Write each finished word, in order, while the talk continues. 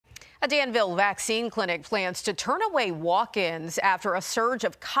A Danville vaccine clinic plans to turn away walk-ins after a surge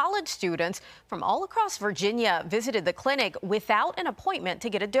of college students from all across Virginia visited the clinic without an appointment to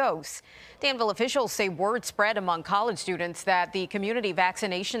get a dose. Danville officials say word spread among college students that the community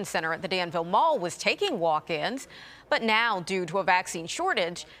vaccination center at the Danville Mall was taking walk-ins. But now, due to a vaccine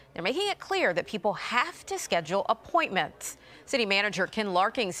shortage, they're making it clear that people have to schedule appointments. City Manager Ken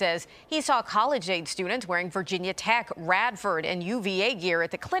Larking says he saw college-age students wearing Virginia Tech, Radford, and UVA gear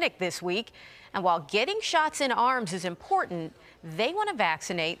at the clinic this week. And while getting shots in arms is important, they want to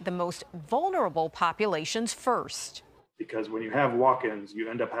vaccinate the most vulnerable populations first. Because when you have walk-ins, you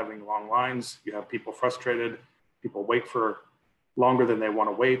end up having long lines. You have people frustrated. People wait for longer than they want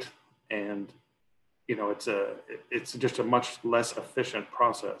to wait. And it's just a much less efficient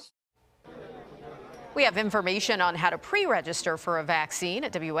process. We have information on how to pre-register for a vaccine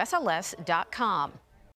at WSLS.com.